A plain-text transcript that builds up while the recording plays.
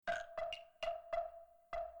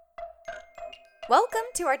Welcome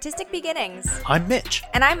to Artistic Beginnings. I'm Mitch.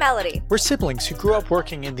 And I'm Melody. We're siblings who grew up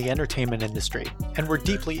working in the entertainment industry, and were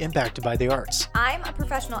deeply impacted by the arts. I'm a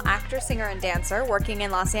professional actor, singer, and dancer working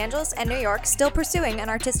in Los Angeles and New York, still pursuing an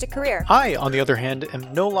artistic career. I, on the other hand,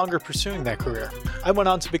 am no longer pursuing that career. I went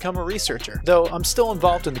on to become a researcher, though I'm still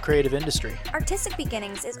involved in the creative industry. Artistic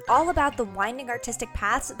Beginnings is all about the winding artistic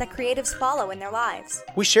paths that creatives follow in their lives.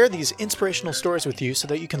 We share these inspirational stories with you so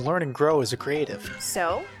that you can learn and grow as a creative.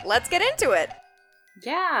 So, let's get into it.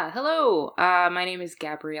 Yeah, hello. My name is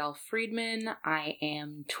Gabrielle Friedman. I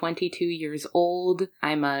am 22 years old.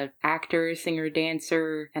 I'm a actor, singer,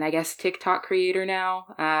 dancer, and I guess TikTok creator now.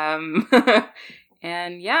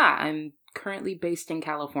 And yeah, I'm currently based in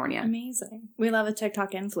California. Amazing. We love a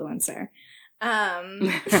TikTok influencer.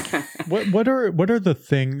 What are the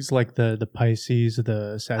things like the Pisces,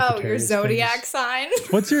 the Sagittarius? Oh, your zodiac things? sign?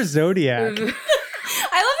 What's your zodiac?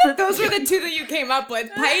 I love that those were the two that you came up with.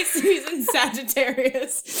 Pisces and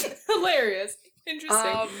Sagittarius. Hilarious.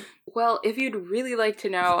 Interesting. Well, if you'd really like to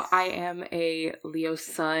know, I am a Leo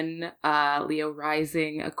sun, Leo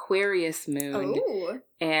rising, Aquarius moon. Oh.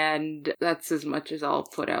 And that's as much as I'll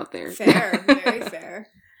put out there. Fair. Very fair.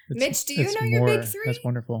 Mitch, do you know your big three? That's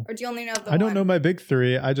wonderful. Or do you only know the one? I don't know my big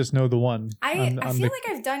three. I just know the one. I feel like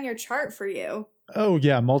I've done your chart for you. Oh,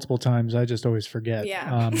 yeah, multiple times. I just always forget.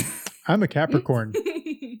 Yeah. I'm a Capricorn.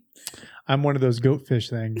 I'm one of those goatfish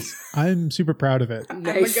things. I'm super proud of it.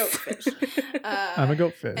 Nice. I'm a goatfish. I'm a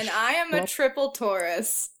goatfish. And I am a triple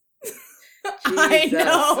Taurus. Jesus. I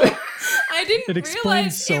know. I didn't It explains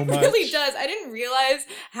realize so it really much. does. I didn't realize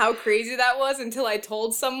how crazy that was until I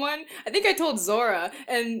told someone. I think I told Zora,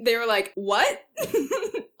 and they were like, "What?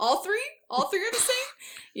 All three? All three are the same?"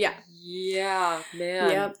 Yeah. Yeah, man.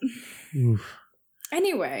 Yep. Oof.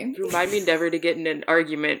 Anyway, Remind me never to get in an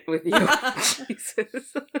argument with you.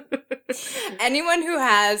 Jesus. anyone who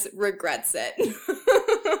has regrets it.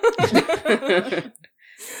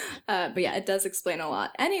 But yeah, it does explain a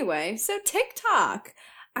lot. Anyway, so TikTok.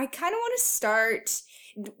 I kind of want to start.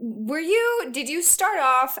 Did you start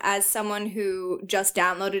off as someone who just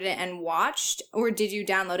downloaded it and watched, or did you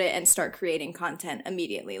download it and start creating content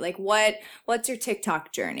immediately? Like what's your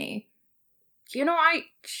TikTok journey? You know, I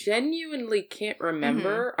genuinely can't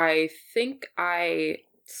remember. I think I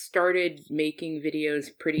started making videos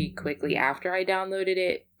pretty quickly after I downloaded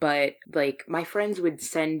it, but like my friends would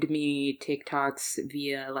send me TikToks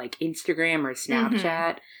via like Instagram or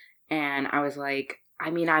Snapchat, and I was like,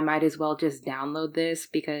 I mean, I might as well just download this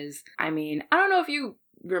because, I mean, I don't know if you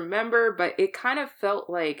remember, but it kind of felt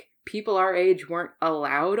like people our age weren't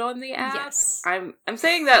allowed on the app. Yes. I'm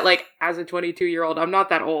saying that like as a 22-year-old, I'm not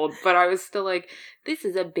that old, but I was still like, this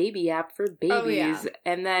is a baby app for babies. Oh, yeah.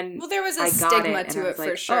 And then Well, there was a I got stigma it, and to I it was for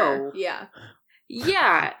like, sure. oh. Yeah.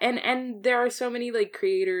 Yeah, and there are so many like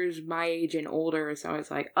creators my age and older, so I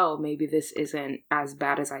was like, oh, maybe this isn't as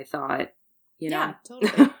bad as I thought, you know? Yeah,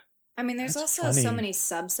 totally. I mean, there's That's also so funny. many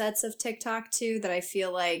subsets of TikTok too that I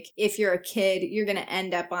feel like if you're a kid, you're going to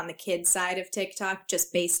end up on the kid side of TikTok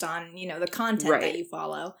just based on, the content Right. that you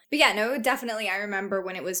follow. But yeah, no, definitely. I remember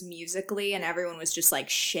when it was Musical.ly and everyone was just like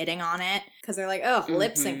shitting on it because they're like, oh,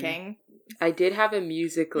 lip syncing. I did have a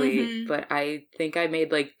Musical.ly, Mhm. but I think I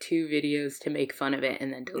made like 2 videos to make fun of it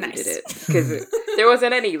and then deleted Nice. it because there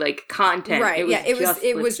wasn't any like content. Right. It was just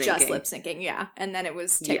just lip-syncing. lip syncing. Yeah. And then it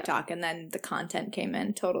was Yeah. TikTok and then the content came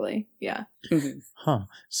in. Totally. Yeah. Mhm. Huh.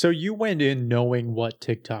 So you went in knowing what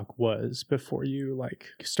TikTok was before you like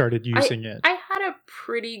started using it. I had a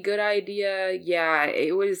pretty good idea. Yeah,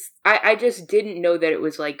 it was. I just didn't know that it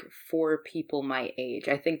was like for people my age.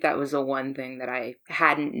 I think that was the one thing that I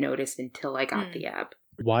hadn't noticed until I got the app.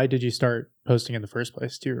 Why did you start posting in the first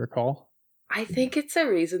place? Do you recall? I think it's a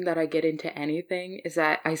reason that I get into anything is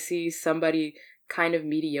that I see somebody kind of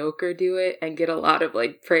mediocre do it and get a lot of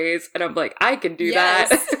like praise, and I'm like, I can do Yes.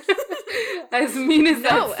 that. As mean as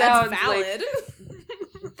No, that sounds, that's valid.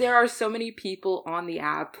 like, there are so many people on the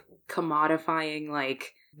app commodifying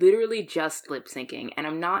like literally just lip syncing, and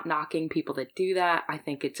I'm not knocking people that do that. I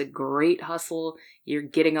think it's a great hustle. You're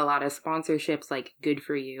getting a lot of sponsorships, like good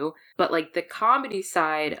for you. But like the comedy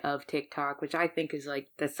side of TikTok, which I think is like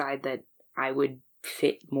the side that I would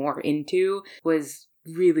fit more into, was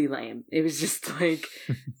really lame. It was just like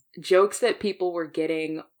jokes that people were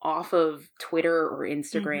getting off of Twitter or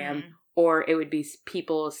Instagram, or it would be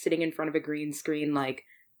people sitting in front of a green screen like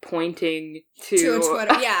pointing to a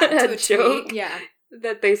Twitter, to a joke tweet, yeah.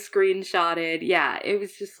 that they screenshotted. Yeah, it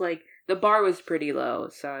was just like the bar was pretty low,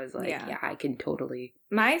 so I was like, yeah, I can totally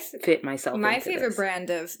My fit myself My into favorite this. brand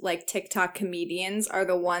of like TikTok comedians are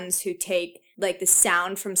the ones who take like the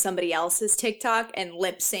sound from somebody else's TikTok and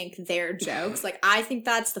lip sync their jokes. Like, I think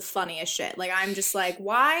that's the funniest shit. Like, I'm just like,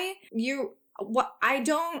 why you... What I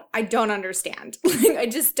don't understand. Like, I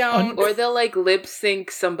just don't. Or they'll like lip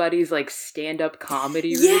sync somebody's like stand up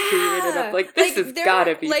comedy routine, and I'm like, this has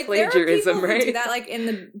gotta be like, plagiarism, there are people right? who do that, like in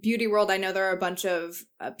the beauty world. I know there are a bunch of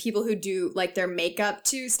people who do like their makeup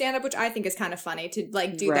to stand up, which I think is kind of funny to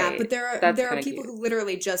like do that. But there are people who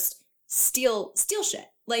literally just steal shit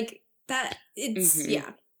like that. It's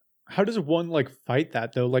yeah. How does one like fight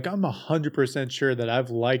that though? Like, I'm 100% sure that I've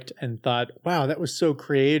liked and thought, wow, that was so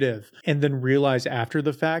creative. And then realize after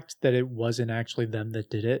the fact that it wasn't actually them that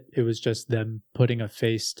did it. It was just them putting a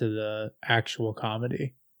face to the actual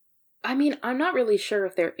comedy. I mean, I'm not really sure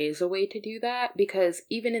if there is a way to do that, because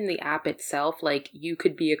even in the app itself, like, you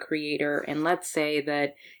could be a creator and let's say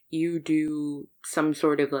that you do some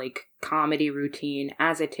sort of like comedy routine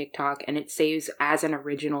as a TikTok and it saves as an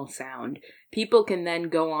original sound. People can then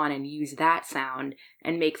go on and use that sound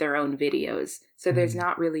and make their own videos. So there's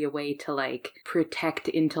not really a way to like protect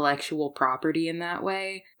intellectual property in that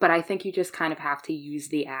way. But I think you just kind of have to use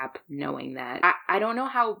the app knowing that. I don't know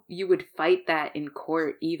how you would fight that in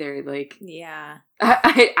court either. Like, yeah.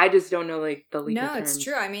 I just don't know like the legal terms. No, it's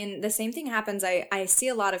true. I mean, the same thing happens. I see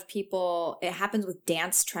a lot of people, it happens with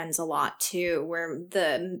dance trends a lot too, where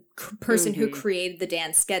the person who created the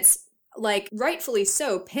dance gets, like, rightfully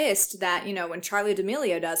so pissed that, you know, when Charli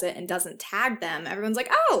D'Amelio does it and doesn't tag them, everyone's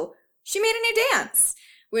like, oh, she made a new dance,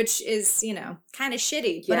 which is, you know, kind of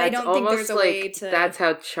shitty. But yeah, I don't think there's a like way to... That's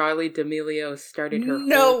how Charli D'Amelio started her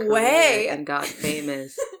No whole way! career and got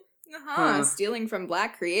famous. Stealing from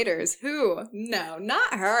Black creators. Who? No,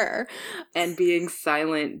 not her. And being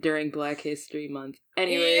silent during Black History Month.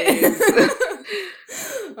 Anyways.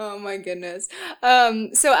 Oh my goodness.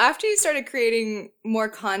 So after you started creating more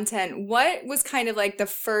content, what was kind of like the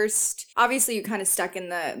first, obviously you kind of stuck in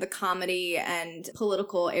the comedy and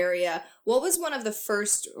political area. What was one of the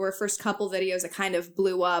first couple videos that kind of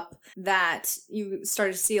blew up that you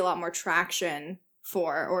started to see a lot more traction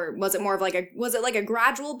for? Or was it more of like a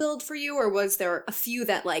gradual build for you, or was there a few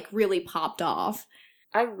that like really popped off?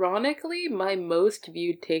 Ironically, my most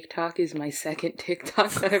viewed TikTok is my second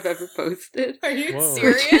TikTok that I've ever posted. Are you Whoa.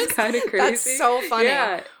 serious? Which is kind of crazy. That's so funny.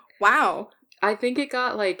 Yeah. Wow. I think it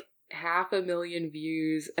got like 500,000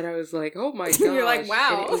 views, and I was like, oh my gosh. You're like,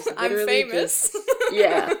 wow, And it was I'm literally famous.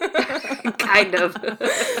 yeah. Kind of.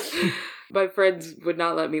 My friends would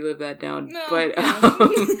not let me live that down. No. But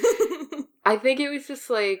I think it was just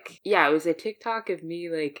like, yeah, it was a TikTok of me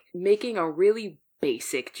like making a really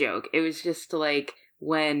basic joke. It was just like,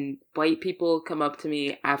 when white people come up to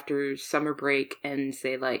me after summer break and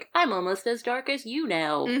say like, I'm almost as dark as you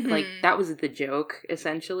now. Like, that was the joke,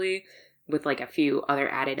 essentially, with like a few other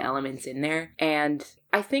added elements in there. And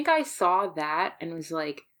I think I saw that and was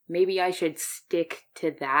like, maybe I should stick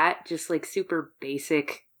to that, just like super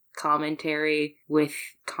basic commentary with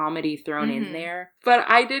comedy thrown in there. But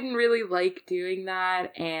I didn't really like doing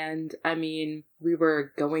that, and I mean, we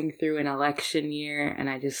were going through an election year and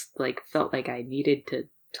I just like felt like I needed to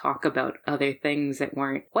talk about other things that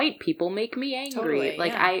weren't white people make me angry. Totally,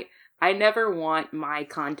 like yeah. I never want my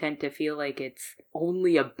content to feel like it's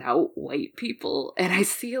only about white people, and I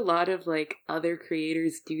see a lot of like other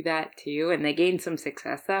creators do that too, and they gain some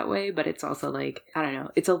success that way, but it's also like, I don't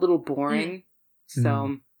know, it's a little boring.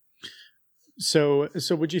 So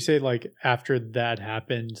would you say like after that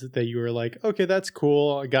happened that you were like, okay, that's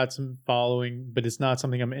cool, I got some following, but it's not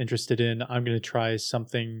something I'm interested in, I'm going to try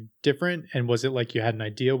something different? And was it like you had an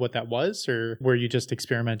idea what that was, or were you just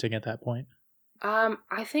experimenting at that point?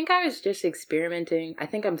 I think I was just experimenting. I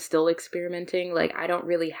think I'm still experimenting. Like, I don't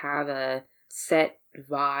really have a set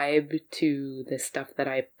vibe to the stuff that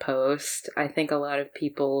I post. I think a lot of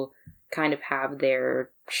people kind of have their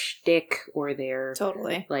shtick or their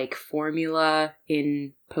like formula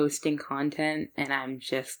in posting content, and I'm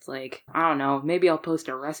just like, I don't know, maybe I'll post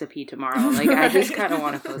a recipe tomorrow. Like, I just kind of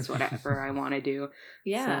want to post whatever I want to do.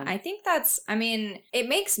 Yeah, so. I think I mean, it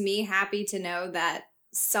makes me happy to know that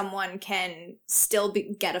someone can still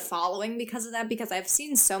get a following because of that, because I've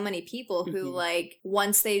seen so many people who like,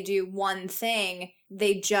 once they do one thing,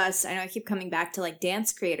 they just, I know I keep coming back to like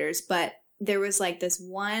dance creators, but there was like this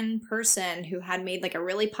one person who had made like a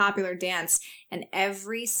really popular dance, and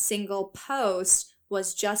every single post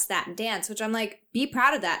was just that dance, which I'm like, be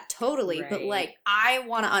proud of that, totally. Right. But like, I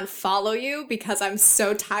want to unfollow you because I'm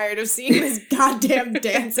so tired of seeing this goddamn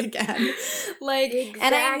dance again. Like, exactly.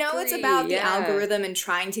 And I know it's about the algorithm and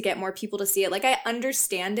trying to get more people to see it. Like, I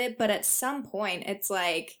understand it, but at some point it's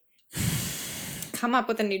like, come up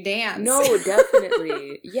with a new dance. No,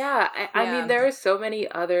 definitely. Yeah, I Yeah. mean, there are so many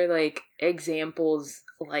other, like, examples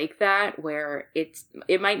like that where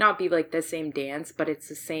it might not be, like, the same dance, but it's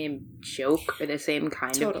the same joke or the same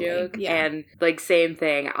kind Totally, of joke. yeah. And, like, same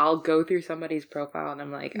thing. I'll go through somebody's profile and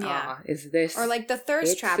I'm like, Yeah. is this... Or like the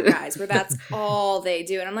thirst it? trap guys, where that's all they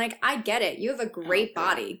do. And I'm like, I get it. You have a great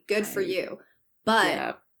body. Good for you. But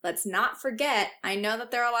Yeah. let's not forget, I know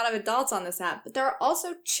that there are a lot of adults on this app, but there are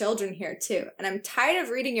also children here too. And I'm tired of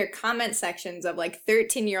reading your comment sections of like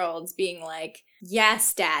 13-year-olds being like,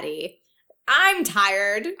 yes, daddy. I'm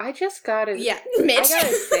tired. I just gotta... Yeah, Mitch. I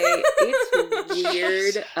gotta say, it's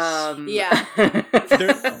weird. Yeah.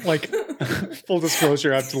 Like, full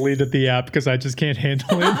disclosure, I've deleted the app because I just can't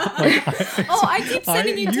handle it. Like, I keep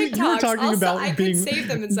sending you TikToks. You were talking also, about I being... could save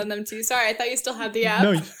them and send them to you. Sorry, I thought you still had the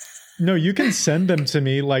app. No, you can send them to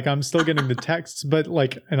me. Like, I'm still getting the texts, but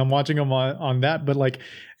like, and I'm watching them on that. But like,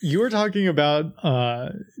 you were talking about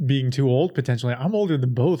being too old potentially. I'm older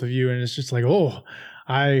than both of you, and it's just like, oh,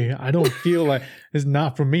 I don't feel like it's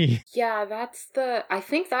not for me. Yeah, I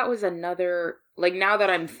think that was another, like, now that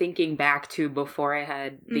I'm thinking back to before I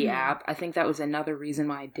had the app, I think that was another reason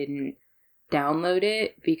why I didn't download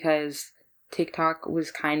it, because TikTok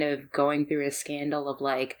was kind of going through a scandal of,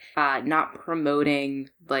 like, not promoting,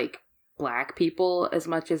 like, Black people as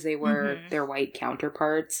much as they were their white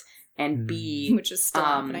counterparts, and B, which is still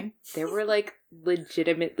happening. There were, like,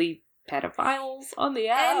 legitimately pedophiles on the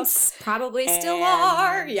app. And probably still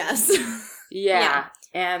are. Yes. Yeah.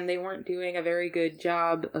 And they weren't doing a very good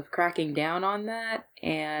job of cracking down on that.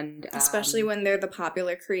 And especially when they're the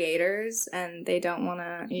popular creators and they don't want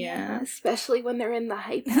to. Yeah. Especially when they're in the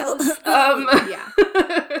hype house. Yeah.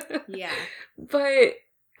 Yeah. But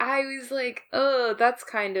I was like, oh, that's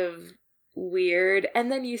kind of weird.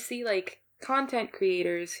 And then you see, like, content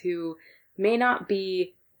creators who may not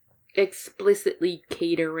be explicitly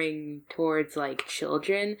catering towards, like,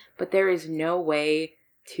 children, but there is no way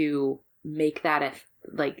to make that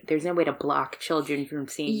there's no way to block children from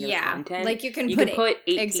seeing your content. Like, you can put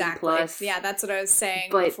 18 plus. Yeah, that's what I was saying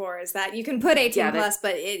before, is that you can put 18 plus,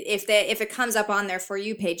 but if it comes up on their For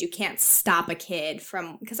You page, you can't stop a kid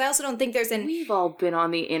from, because I also don't think there's We've all been on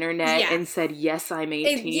the internet and said, yes, I'm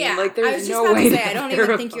 18. Like, there's I was no just way about to say, I don't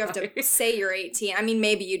even think you have to say you're 18. I mean,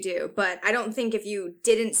 maybe you do, but I don't think if you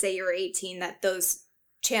didn't say you're 18 that those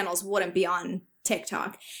channels wouldn't be on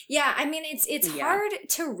TikTok. Yeah, I mean, it's hard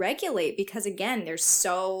to regulate because, again, there's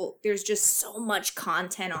just so much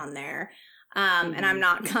content on there. And I'm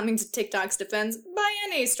not coming to TikTok's defense by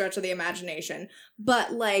any stretch of the imagination,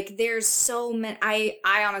 but like, there's so many,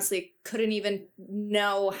 I honestly couldn't even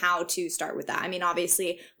know how to start with that. I mean,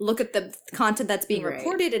 obviously look at the content that's being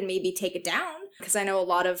reported and maybe take it down, because I know a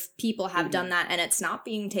lot of people have done that and it's not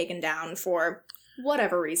being taken down for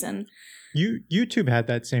whatever reason. YouTube had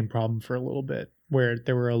that same problem for a little bit, where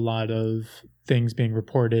there were a lot of things being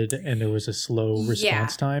reported and there was a slow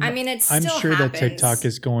response time. I mean, I'm sure that TikTok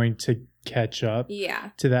is going to catch up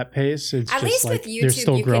to that pace. It's at just least like with YouTube, they're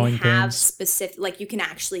still you growing can have things. specific, like, you can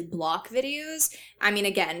actually block videos. I mean,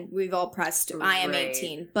 again, we've all pressed I am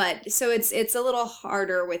 18, but so it's a little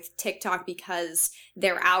harder with TikTok because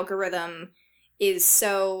their algorithm is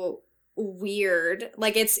so weird.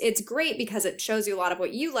 Like, it's great because it shows you a lot of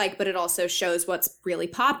what you like, but it also shows what's really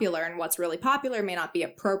popular, and what's really popular may not be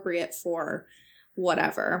appropriate for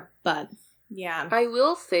whatever. But yeah, I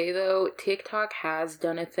will say though, TikTok has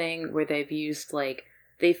done a thing where they've used, like,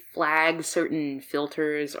 they flag certain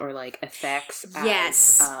filters or, like, effects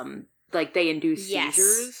as, like, they induce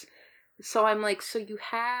seizures. So I'm like, so you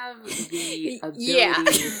have the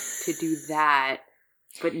ability to do that,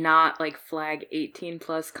 but not, like, flag 18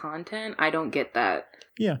 plus content? I don't get that.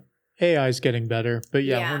 Yeah. AI is getting better, but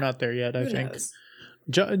we're not there yet, I think.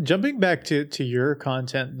 Jumping back to your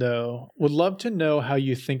content, though, would love to know how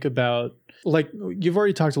you think about, like, you've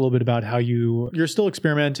already talked a little bit about how you're still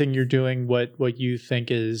experimenting, you're doing what you think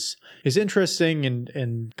is interesting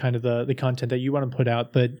and kind of the content that you want to put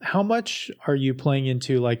out, but how much are you playing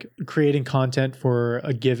into, like, creating content for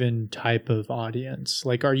a given type of audience?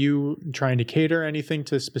 Like, are you trying to cater anything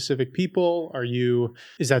to specific people?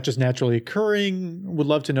 Is that just naturally occurring? Would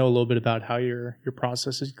love to know a little bit about how your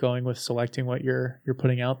process is going with selecting what you're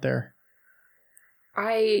putting out there.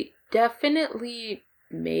 I definitely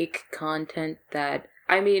make content that,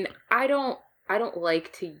 I mean, I don't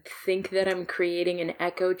like to think that I'm creating an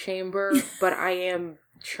echo chamber, but I am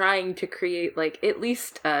trying to create, like, at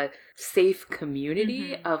least a safe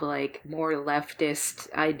community of, like, more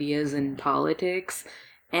leftist ideas in politics.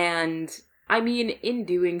 And I mean, in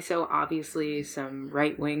doing so, obviously some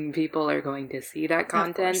right-wing people are going to see that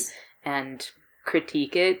content and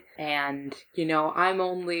critique it. And, you know,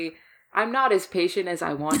 I'm not as patient as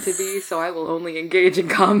I want to be, so I will only engage in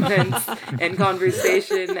comments and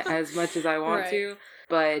conversation as much as I want to.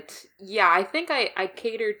 But yeah, I think I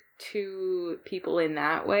cater to people in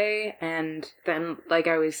that way. And then, like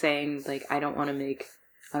I was saying, like, I don't want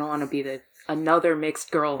to be another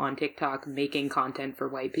mixed girl on TikTok making content for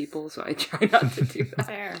white people, so I try not to do that.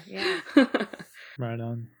 Fair, yeah. Right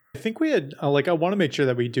on. I think we had I want to make sure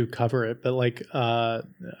that we do cover it, but like I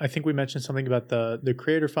think we mentioned something about the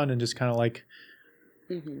creator fund and just kind of like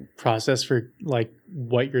process for like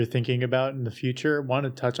what you're thinking about in the future. Want to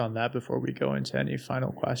touch on that before we go into any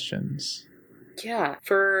final questions. Yeah,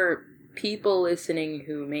 for people listening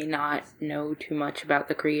who may not know too much about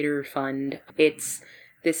the creator fund, it's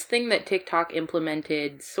this thing that TikTok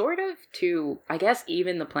implemented sort of to, I guess,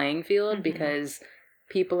 even the playing field, because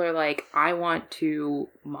people are like, I want to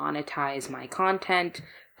monetize my content,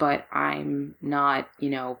 but I'm not,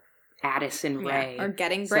 you know, Addison Rae. Or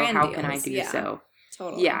getting brand deals. So how deals. can I do so?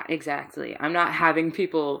 Totally. Yeah, exactly. I'm not having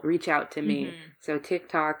people reach out to me. So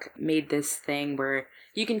TikTok made this thing where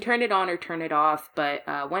you can turn it on or turn it off, but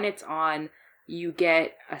when it's on, you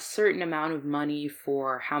get a certain amount of money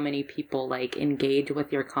for how many people like engage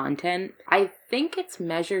with your content. I think it's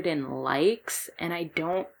measured in likes, and I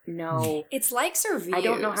don't know. It's likes or views. I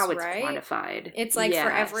don't know how it's right? quantified. It's like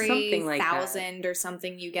for every like 1,000 or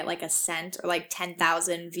something, you get like a cent, or like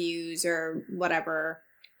 10,000 views or whatever.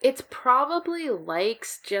 It's probably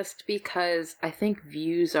likes, just because I think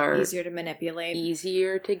views are easier to manipulate,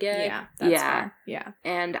 easier to get. Yeah, that's fair. Yeah.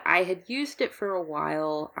 And I had used it for a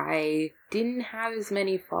while. I didn't have as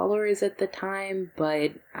many followers at the time,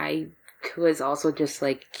 but I was also just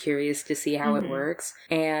like curious to see how it works.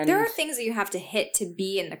 And there are things that you have to hit to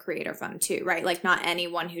be in the creator fund too, right? Like not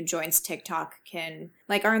anyone who joins TikTok can,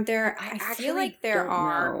 like, aren't there? I feel like there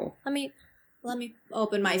are. Know. Let me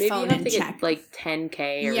open my Maybe phone you have and to check. Get like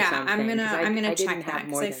 10K or something. I'm gonna check didn't that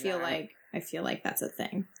because I feel like that's a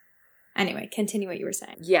thing. Anyway, continue what you were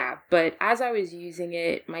saying. Yeah, but as I was using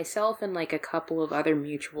it, myself and like a couple of other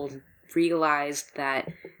mutuals realized that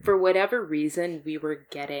for whatever reason we were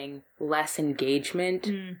getting less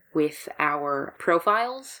engagement with our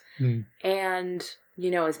profiles. And,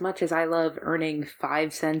 you know, as much as I love earning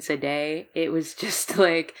 5 cents a day, it was just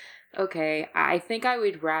like, okay, I think I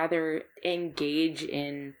would rather engage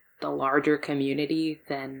in the larger community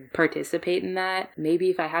than participate in that. Maybe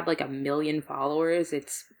if I had like 1 million followers,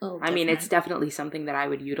 it's definitely something that I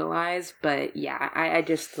would utilize. But yeah, I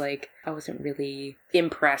just like, I wasn't really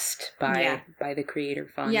impressed by the creator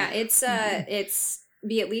fund. Yeah, it's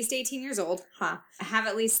be at least 18 years old, have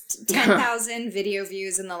at least 10,000 video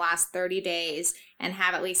views in the last 30 days, and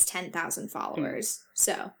have at least 10,000 followers.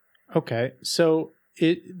 So. Okay, so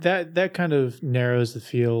that kind of narrows the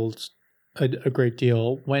field a great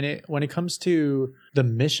deal when it comes to the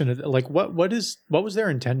mission of, like, what was their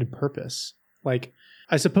intended purpose? Like,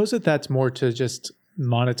 I suppose that's more to just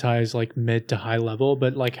monetize like mid to high level,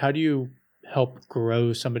 but like, how do you help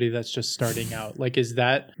grow somebody that's just starting out? Like, is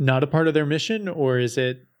that not a part of their mission, or is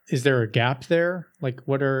there a gap there? Like,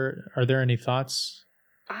 are there any thoughts?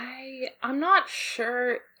 I'm not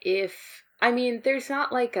sure if, I mean, there's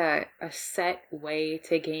not like a set way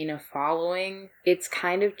to gain a following. It's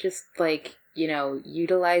kind of just like, you know,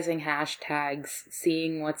 utilizing hashtags,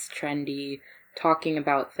 seeing what's trendy, talking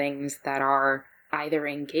about things that are either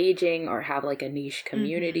engaging or have like a niche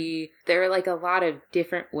community. There are like a lot of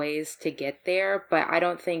different ways to get there, but I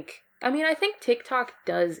think TikTok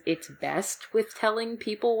does its best with telling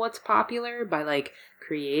people what's popular by like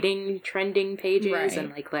creating trending pages and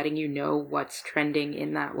like letting you know what's trending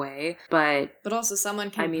in that way. But also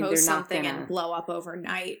someone can post something and blow up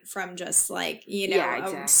overnight from just like, you know,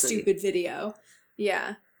 a stupid video.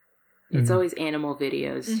 Yeah. It's always animal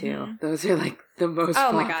videos too. Those are like the most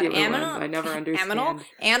popular ones. I never understand.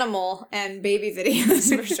 Animal and baby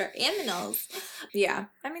videos for sure. Aminals. Yeah.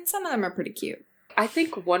 I mean, some of them are pretty cute. I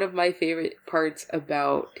think one of my favorite parts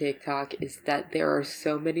about TikTok is that there are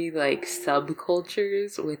so many like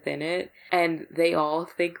subcultures within it, and they all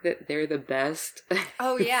think that they're the best.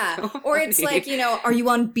 Oh yeah. Or it's like, you know, are you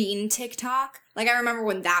on Bean TikTok? Like, I remember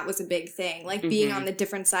when that was a big thing, like being on the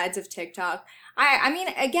different sides of TikTok. I mean,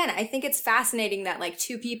 again, I think it's fascinating that like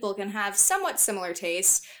two people can have somewhat similar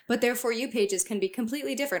tastes, but their For You pages can be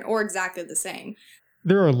completely different or exactly the same.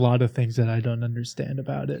 There are a lot of things that I don't understand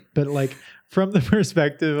about it, but like from the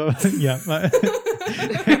perspective of,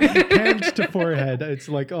 hand to forehead, it's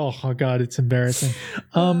like, oh God, it's embarrassing.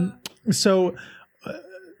 So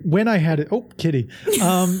when I had it, kitty,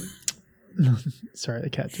 Sorry, the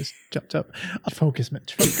cat just jumped up. Focus,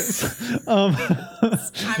 Mitch. Focus. I'm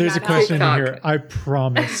There's a not question in helping. here. I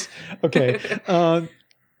promise. Okay.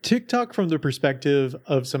 TikTok from the perspective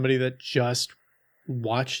of somebody that just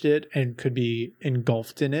watched it and could be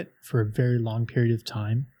engulfed in it for a very long period of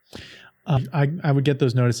time. I would get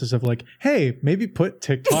those notices of like, hey, maybe put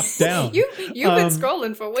TikTok down. You've been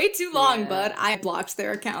scrolling for way too long, bud. I blocked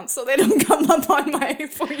their accounts so they don't come up on my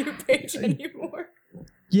For You page anymore.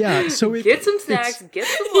 Yeah, so Get some snacks, get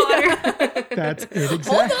some water. That's it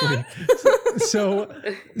exactly. So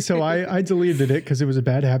I deleted it because it was a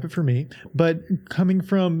bad habit for me. But coming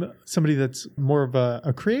from somebody that's more of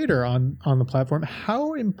a creator on the platform,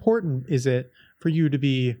 how important is it for you to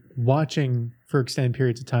be watching for extended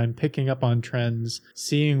periods of time, picking up on trends,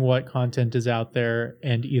 seeing what content is out there,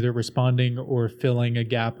 and either responding or filling a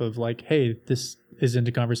gap of like, hey, this isn't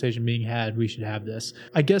a conversation being had, we should have this.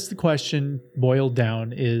 I guess the question boiled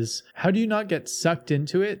down is, how do you not get sucked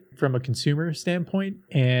into it from a consumer standpoint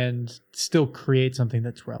and still create something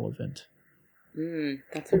that's relevant?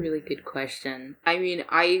 That's a really good question. I mean,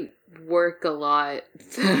 I work a lot,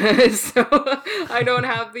 so I don't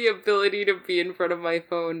have the ability to be in front of my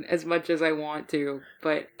phone as much as I want to.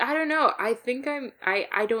 But I don't know. I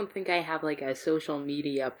don't think I have like a social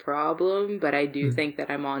media problem, but I do think that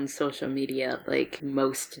I'm on social media like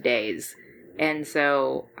most days. And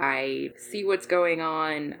so I see what's going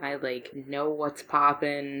on. I like know what's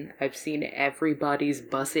poppin'. I've seen everybody's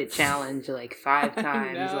Bus It challenge like 5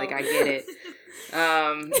 times. Like I get it.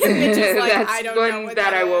 Mitch is like, that's I don't one know what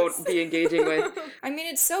that I is. won't be engaging with. I mean,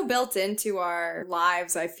 it's so built into our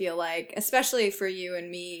lives, I feel like, especially for you and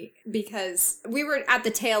me, because we were at the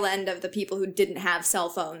tail end of the people who didn't have cell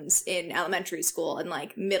phones in elementary school and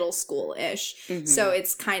like middle school-ish. Mhm. So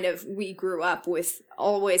it's kind of, we grew up with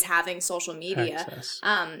always having social media. Access.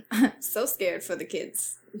 So scared for the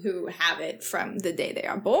kids who have it from the day they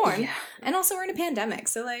are born. Yeah. And also we're in a pandemic,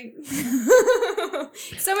 so like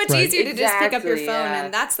so much Right. easier to just pick up your Exactly, phone, yeah.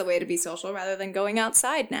 and that's the way to be social rather than going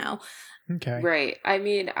outside now. Okay. Right. I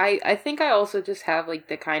mean, I think I also just have like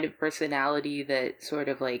the kind of personality that sort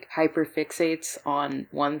of like hyperfixates on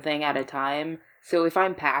one thing at a time. So if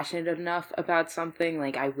I'm passionate enough about something,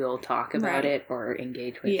 like I will talk about Right. it or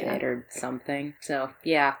engage with Yeah. it or something. So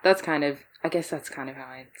yeah, I guess that's kind of how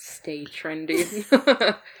I stay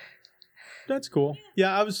trendy. That's cool.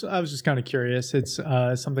 Yeah, I was just kind of curious. It's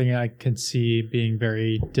something I can see being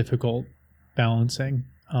very difficult balancing.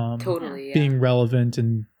 Totally. Yeah. Being relevant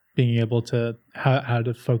and being able to how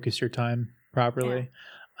to focus your time properly.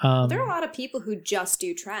 There are a lot of people who just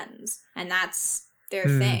do trends, and that's their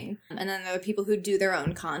thing. And then there are people who do their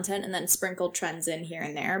own content and then sprinkle trends in here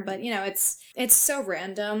and there. But, you know, it's so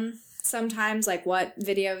random sometimes, like what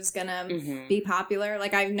video is gonna be popular.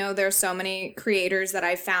 Like I know there's so many creators that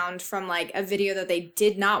I found from like a video that they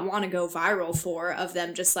did not want to go viral for, of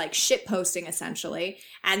them just like shit posting essentially,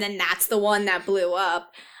 and then that's the one that blew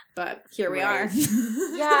up. But here we Right. are.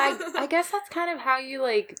 Yeah, I guess that's kind of how you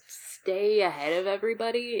like stay ahead of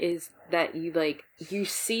everybody, is that you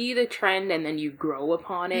see the trend and then you grow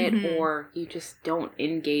upon it, or you just don't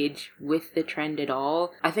engage with the trend at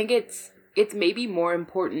all. I think it's maybe more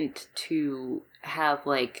important to have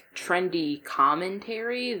like trendy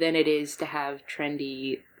commentary than it is to have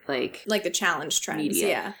trendy like Like the challenge trends, Media.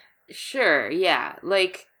 yeah. Sure, yeah.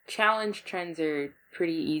 Like, challenge trends are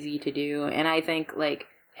pretty easy to do, and I think, like,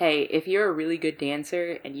 hey, if you're a really good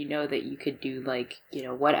dancer and you know that you could do, like, you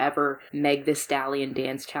know, whatever Meg Thee Stallion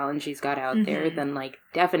dance challenge she's got out there, then, like,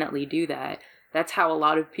 definitely do that. That's how a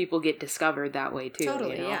lot of people get discovered that way, too.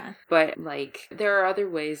 Totally, you know? yeah. But, like, there are other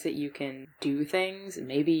ways that you can do things.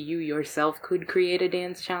 Maybe you yourself could create a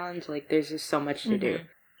dance challenge. Like, there's just so much to do.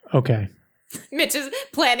 Okay. Mitch is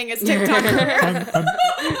planning his TikTok career.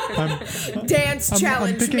 I'm Dance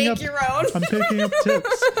challenge, picking make up- your own. I'm picking up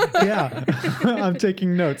tips. Yeah. I'm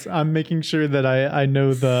taking notes. I'm making sure that I know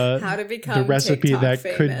How to the become recipe TikTok that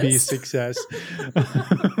famous. could be success.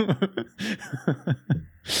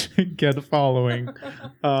 Get a following. Do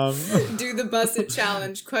the Bus It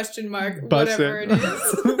challenge, question mark, Bus whatever it. it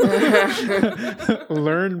is.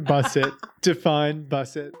 Learn Bus It. Define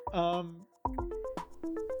Bus It.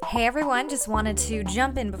 Hey everyone, just wanted to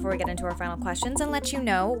jump in before we get into our final questions and let you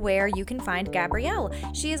know where you can find Gabrielle.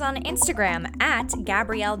 She is on Instagram at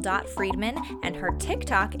Gabrielle.Friedman, and her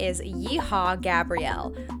TikTok is Yeehaw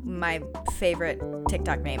Gabrielle. My favorite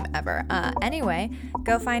TikTok name ever. Anyway,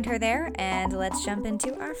 go find her there and let's jump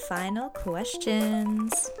into our final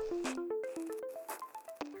questions.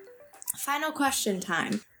 Final question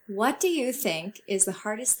time. What do you think is the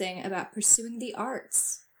hardest thing about pursuing the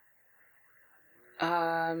arts?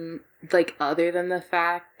 Like, other than the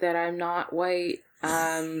fact that I'm not white,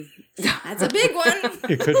 That's a big one.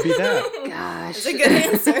 It could be that. gosh. That's a good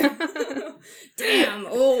answer. Damn.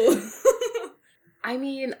 Oh. I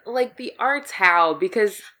mean, like, the arts, how?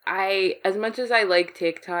 Because as much as I like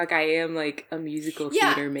TikTok, I am, like, a musical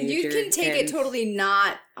theater major. You can take it and- totally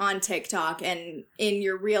not on TikTok and in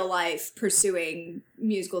your real life pursuing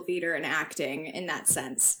musical theater and acting in that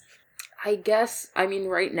sense. I guess, I mean,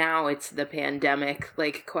 right now it's the pandemic,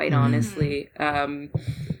 like, quite Mhm. honestly.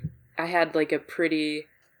 I had, like, a pretty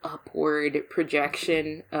upward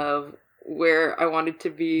projection of where I wanted to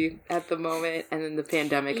be at the moment, and then the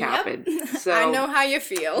pandemic Yep. happened. So I know how you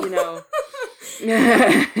feel. you know.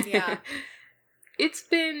 Yeah. It's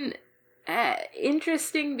been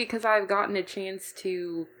interesting because I've gotten a chance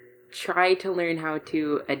to try to learn how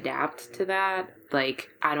to adapt to that. Like,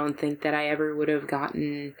 I don't think that I ever would have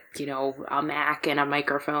gotten, you know, a Mac and a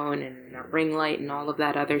microphone and a ring light and all of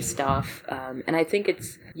that other stuff. And I think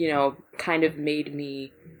it's, you know, kind of made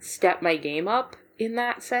me step my game up in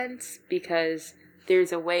that sense, because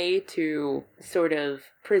there's a way to sort of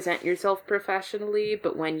present yourself professionally,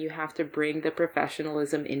 but when you have to bring the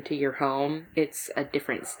professionalism into your home, it's a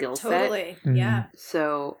different skill set. Totally. Mhm. Yeah.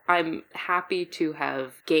 So I'm happy to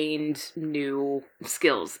have gained new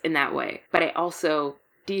skills in that way, but I also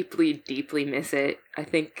deeply, deeply miss it. I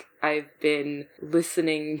think I've been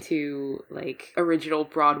listening to, like, original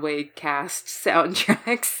Broadway cast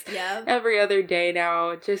soundtracks Yep. every other day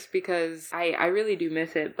now, just because I really do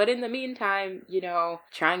miss it. But in the meantime, you know,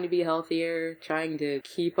 trying to be healthier, trying to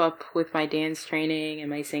keep up with my dance training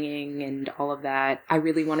and my singing and all of that. I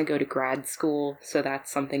really want to go to grad school, so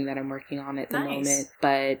that's something that I'm working on at the Nice. moment.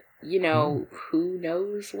 But, you know, who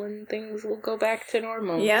knows when things will go back to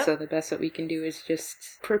normal. Yep. So the best that we can do is just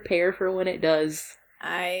prepare for when it does.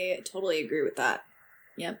 I totally agree with that.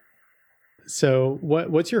 Yep. So,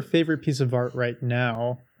 what's your favorite piece of art right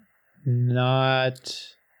now? Not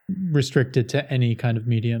restricted to any kind of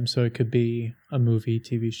medium. So it could be a movie,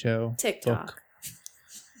 TV show, TikTok. book,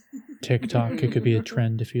 TikTok. It could be a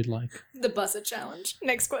trend if you'd like. The Busset Challenge.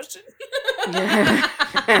 Next question.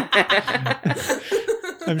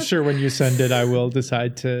 I'm sure when you send it, I will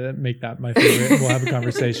decide to make that my favorite. We'll have a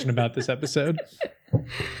conversation about this episode.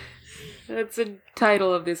 That's the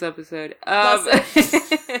title of this episode.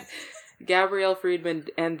 Gabrielle Friedman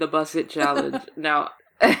and the Busset Challenge. No.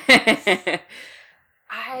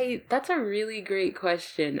 That's a really great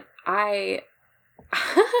question. I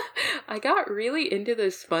got really into the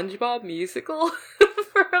SpongeBob musical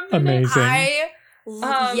for a minute. Amazing.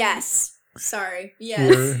 Yes. Sorry.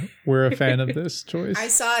 Yes. We're a fan of this choice. I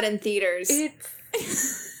saw it in theaters.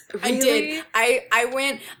 It's I did. I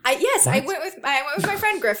went with my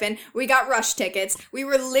friend Griffin. We got rush tickets. We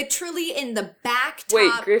were literally in the back top.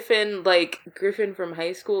 Wait, Griffin, like Griffin from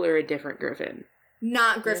high school or a different Griffin?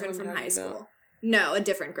 Not Griffin You know from what I'm high talking school. No, a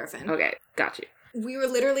different Griffin. Okay, got you. We were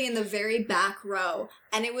literally in the very back row,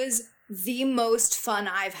 and it was the most fun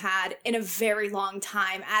I've had in a very long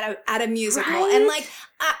time at a musical. Right? And like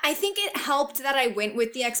I think it helped that I went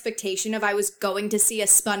with the expectation of I was going to see a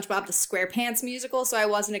SpongeBob the SquarePants musical, so I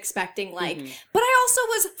wasn't expecting like but I also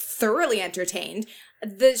was thoroughly entertained.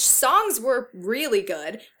 The songs were really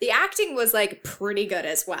good. The acting was like pretty good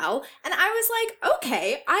as well. And I was like,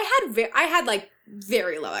 okay, I had like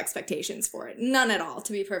very low expectations for it. None at all,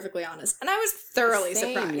 to be perfectly honest. And I was thoroughly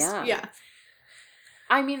Same, surprised. Yeah.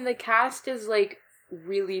 I mean, the cast is, like,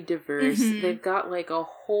 really diverse. Mhm. They've got, like, a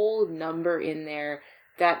whole number in there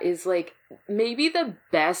that is, like, maybe the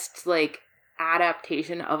best, like,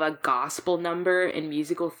 adaptation of a gospel number in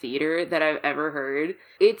musical theater that I've ever heard.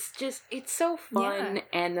 It's so fun, Yeah.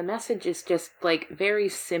 and the message is just, like, very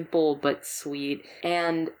simple but sweet,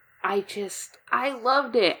 and I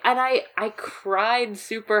loved it, and I cried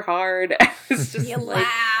super hard. I was just, You like,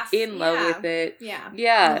 laugh. in love Yeah. with it. Yeah.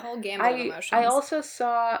 Yeah. The whole gamut of emotions. I also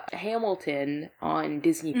saw Hamilton on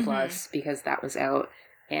Disney Mhm. Plus because that was out,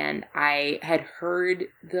 and I had heard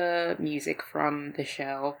the music from the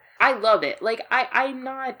show. I love it. Like, I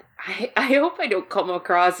hope I don't come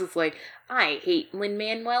across as like, I hate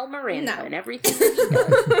Lin-Manuel Miranda No. and everything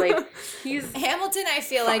that he does. Like, he's Hamilton, I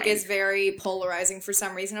feel like, Fine. is very polarizing for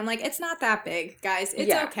some reason. I'm like, it's not that big, guys. It's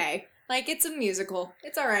Yeah. okay. Like, it's a musical.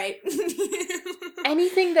 It's all right.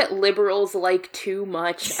 anything that liberals like too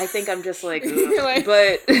much. I think I'm just like, You're ugh. like-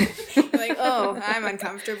 But like, oh, I'm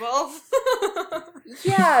uncomfortable.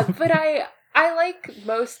 yeah, but I like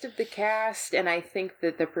most of the cast, and I think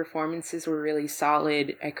that the performances were really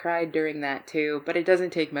solid. I cried during that too, but it doesn't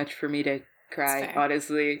take much for me to cry, That's fair.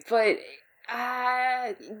 honestly. But,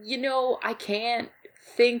 I can't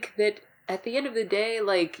think that at the end of the day,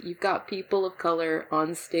 like, you've got people of color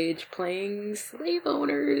on stage playing slave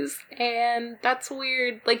owners, and that's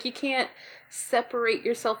weird. Like, you can't separate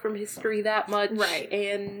yourself from history that much. Right.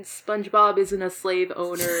 And SpongeBob isn't a slave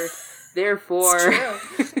owner, therefore...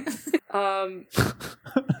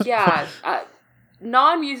 yeah.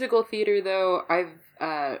 Non-musical theater, though,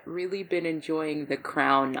 I've really been enjoying The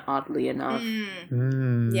Crown, oddly enough.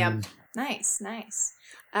 Yep. Nice.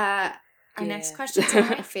 Our next question's one of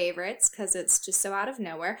my favorites because it's just so out of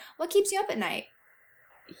nowhere. What keeps you up at night?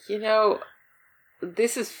 You know,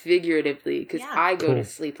 this is figuratively, because I go to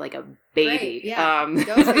sleep like a baby. Great, yeah.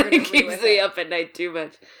 Go It figuratively keeps with me it. up at night too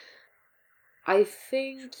much. I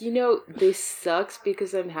think, this sucks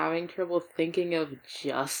because I'm having trouble thinking of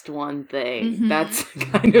just one thing. Mhm. That's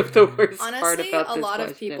kind of the worst part Honestly, about a this lot of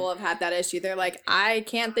question. people have had that issue. They're like, I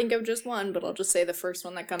can't think of just one, but I'll just say the first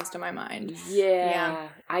one that comes to my mind. Yeah.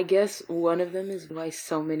 I guess one of them is why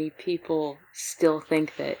so many people still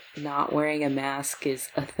think that not wearing a mask is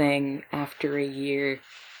a thing after a year.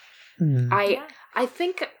 I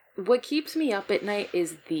think what keeps me up at night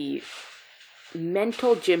is the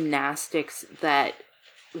mental gymnastics that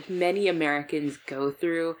many Americans go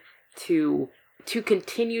through to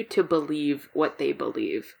continue to believe what they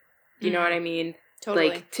believe. You know what I mean? Totally.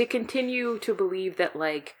 Like, to continue to believe that,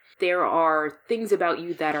 like, there are things about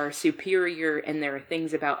you that are superior and there are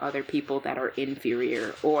things about other people that are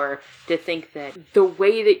inferior, or to think that the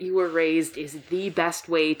way that you were raised is the best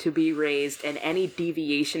way to be raised and any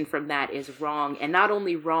deviation from that is wrong, and not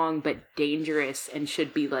only wrong but dangerous and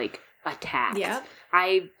should be, like, attacked. Yep.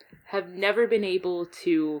 I have never been able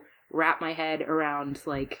to wrap my head around,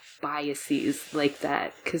 like, biases like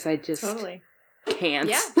that, because I just can't.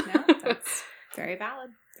 Yeah, no, that's very valid.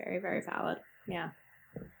 Very, very valid. Yeah.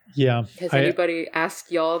 Yeah. Has anybody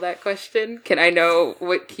asked y'all that question? Can I know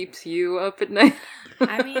what keeps you up at night?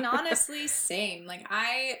 I mean, honestly, same. Like,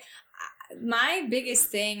 my biggest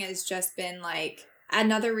thing has just been, like,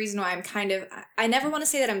 another reason why I never want to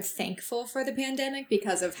say that I'm thankful for the pandemic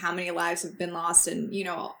because of how many lives have been lost and,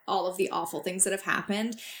 all of the awful things that have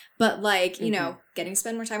happened. But, like, getting to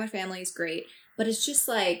spend more time with family is great. But it's just,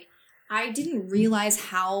 like, I didn't realize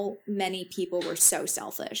how many people were so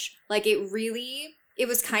selfish. Like, it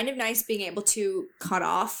was kind of nice being able to cut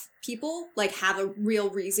off people, like, have a real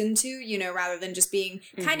reason to, rather than just being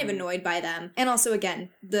kind of annoyed by them. And also,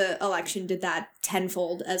 again, the election did that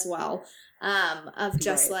tenfold as well. Of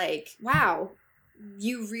just like, wow,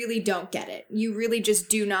 you really don't get it. You really just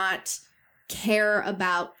do not care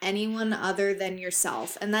about anyone other than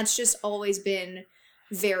yourself. And that's just always been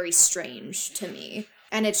very strange to me.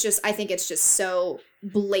 And I think it's just so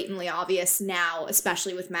blatantly obvious now,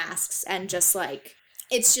 especially with masks and just like,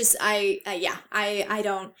 it's just, I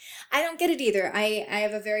don't get it either. I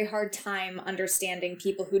have a very hard time understanding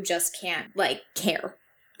people who just can't, like, care.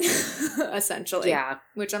 Essentially. Yeah.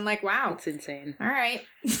 Which I'm like, wow. It's insane. All right.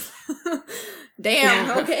 Damn,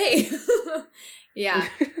 Yeah. okay. Yeah.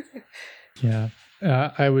 Yeah.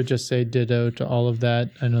 I would just say ditto to all of that.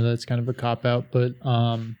 I know that's kind of a cop-out, but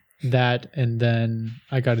that, and then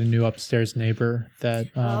I got a new upstairs neighbor that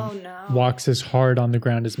Oh, no. walks as hard on the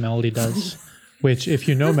ground as Melody does. Which, if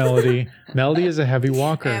you know Melody, Melody is a heavy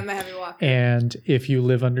walker. I am a heavy walker. And if you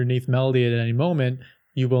live underneath Melody at any moment,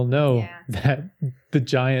 you will know that the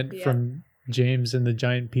giant from James and the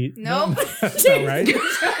Giant Peach. Nope. That's not right.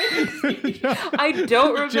 I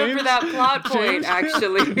don't remember that plot point, James-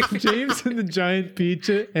 actually. James and the Giant Peach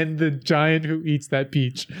and the giant who eats that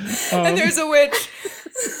peach. And there's a witch.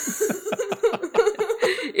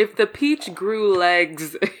 If the peach grew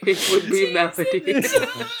legs, it would be Melody.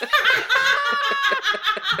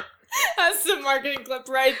 That's the marketing clip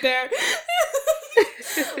right there.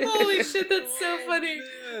 Holy shit, that's so funny.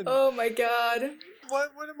 Man. Oh my god.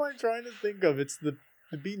 What am I trying to think of? It's the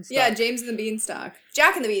beanstalk. Yeah, James and the Beanstalk.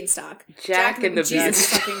 Jack and the Beanstalk. Jack and the Jesus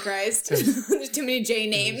Beanstalk. fucking Christ. There's too many J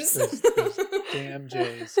names. There's damn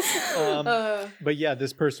J's. But yeah,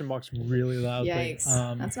 this person walks really loudly.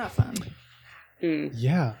 Yikes. That's not fun.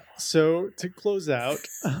 Yeah. So to close out,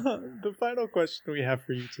 the final question we have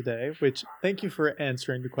for you today, which thank you for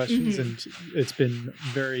answering the questions, and it's been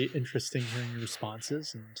very interesting hearing your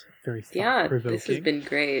responses and very thought-provoking. This has been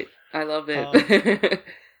great. I love it.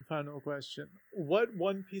 Final question. What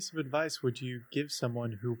one piece of advice would you give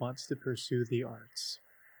someone who wants to pursue the arts?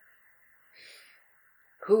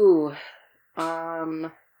 Ooh.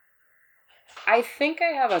 I think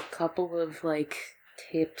I have a couple of, like,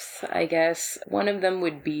 tips, I guess. One of them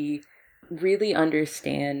would be really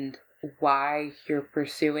understand why you're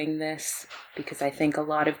pursuing this, because I think a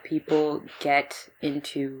lot of people get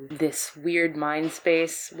into this weird mind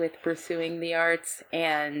space with pursuing the arts,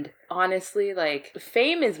 and honestly, like,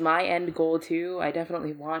 fame is my end goal too. I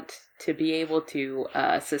definitely want to be able to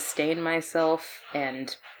sustain myself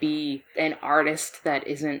and be an artist that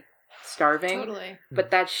isn't starving. Totally. But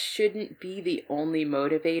that shouldn't be the only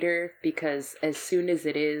motivator, because as soon as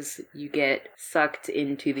it is, you get sucked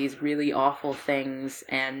into these really awful things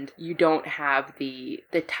and you don't have the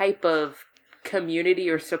type of community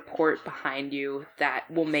or support behind you that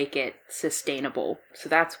will make it sustainable. So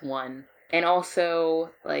that's one. And also,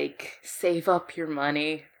 like, save up your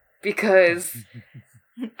money, because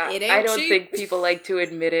I don't think people like to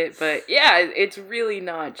admit it, but yeah, it's really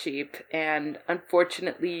not cheap. And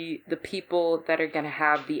unfortunately, the people that are going to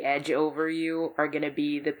have the edge over you are going to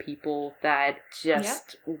be the people that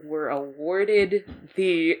just were awarded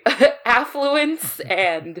the affluence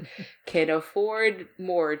and can afford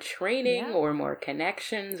more training or more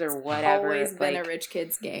connections or whatever. Always been a rich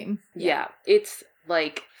kid's game. Yeah, it's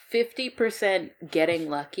like 50% getting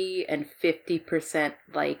lucky and 50%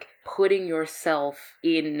 like putting yourself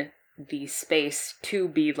in the space to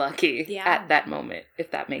be lucky at that moment,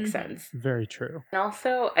 if that makes sense. Very true. And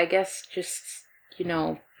also, I guess just, you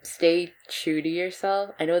know, stay true to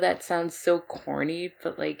yourself. I know that sounds so corny,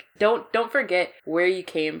 but like, don't forget where you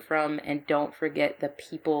came from, and don't forget the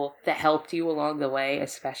people that helped you along the way,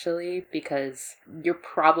 especially because you're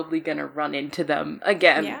probably gonna run into them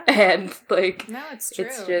again. Yeah. And like, No, it's true.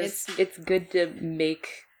 It's good to make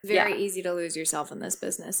very easy to lose yourself in this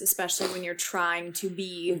business, especially when you're trying to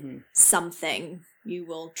be something. You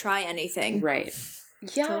will try anything. Right.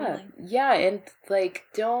 Yeah. Totally. Yeah. And like,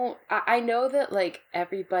 I know that like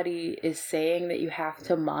everybody is saying that you have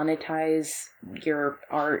to monetize your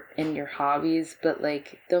art and your hobbies, but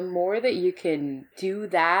like the more that you can do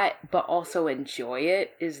that, but also enjoy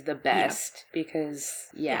it is the best, because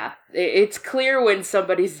it's clear when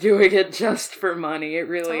somebody's doing it just for money. It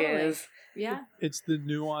really is. Yeah. It's the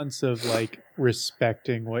nuance of like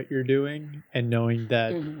respecting what you're doing and knowing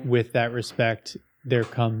that with that respect, there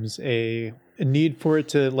comes a need for it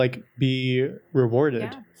to like be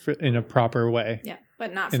rewarded in a proper way. Yeah.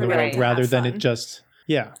 But not in for the world, rather than it just,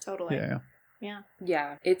 Totally. Yeah.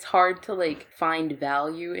 Yeah, it's hard to like find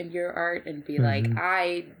value in your art and be like,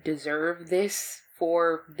 I deserve this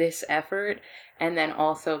for this effort, and then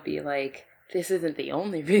also be like, this isn't the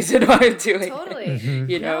only reason why I'm doing Totally. it.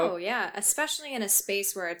 You know? No, yeah. Especially in a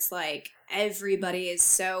space where it's like everybody is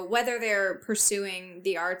so, whether they're pursuing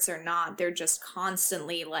the arts or not, they're just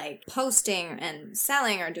constantly like posting and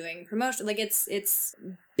selling or doing promotion. Like it's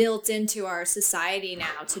built into our society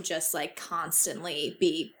now to just like constantly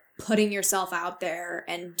be putting yourself out there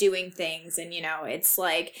and doing things. And, you know, it's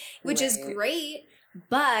like, which is great,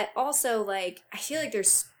 but also like, I feel like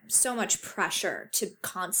there's so much pressure to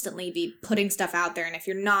constantly be putting stuff out there, and if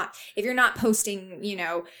you're not posting, you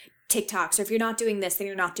know, TikToks, or if you're not doing this, then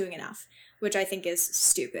you're not doing enough, which I think is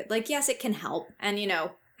stupid. Like, yes, it can help, and you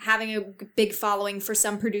know, having a big following for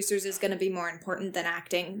some producers is going to be more important than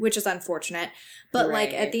acting, which is unfortunate, but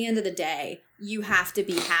like at the end of the day, you have to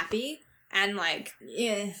be happy, and like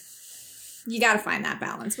you got to find that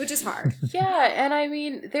balance, which is hard. Yeah, and I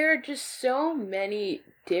mean, there are just so many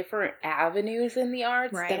different avenues in the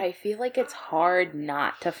arts that I feel like it's hard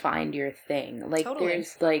not to find your thing. Like,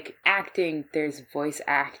 there's like acting, there's voice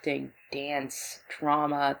acting, dance,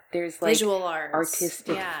 drama, there's like visual arts,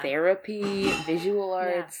 artistic therapy, visual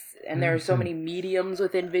arts, and there are so many mediums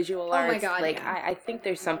within visual arts. Oh my God, like, I think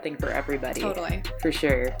there's something for everybody. Totally. For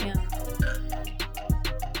sure. Yeah.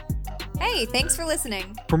 Hey, thanks for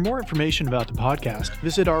listening. For more information about the podcast,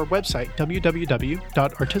 visit our website,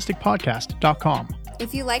 www.artisticpodcast.com.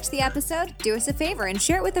 If you liked the episode, do us a favor and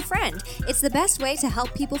share it with a friend. It's the best way to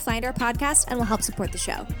help people find our podcast and will help support the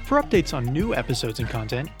show. For updates on new episodes and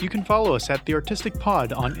content, you can follow us at The Artistic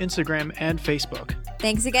Pod on Instagram and Facebook.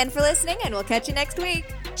 Thanks again for listening, and we'll catch you next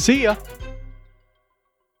week. See ya!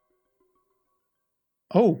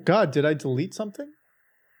 Oh, God, did I delete something?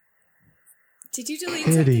 Did you delete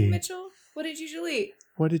something, Mitchell? What did you delete?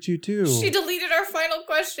 What did you do? She deleted our final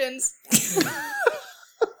questions.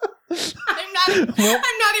 I'm not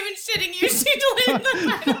even shitting you. She deleted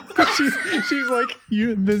the final questions. She's like,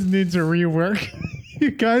 this needs a rework.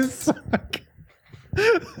 You guys suck.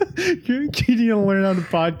 You need to learn how to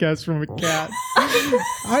podcast from a cat.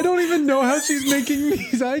 I don't even know how she's making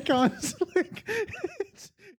these icons. Like,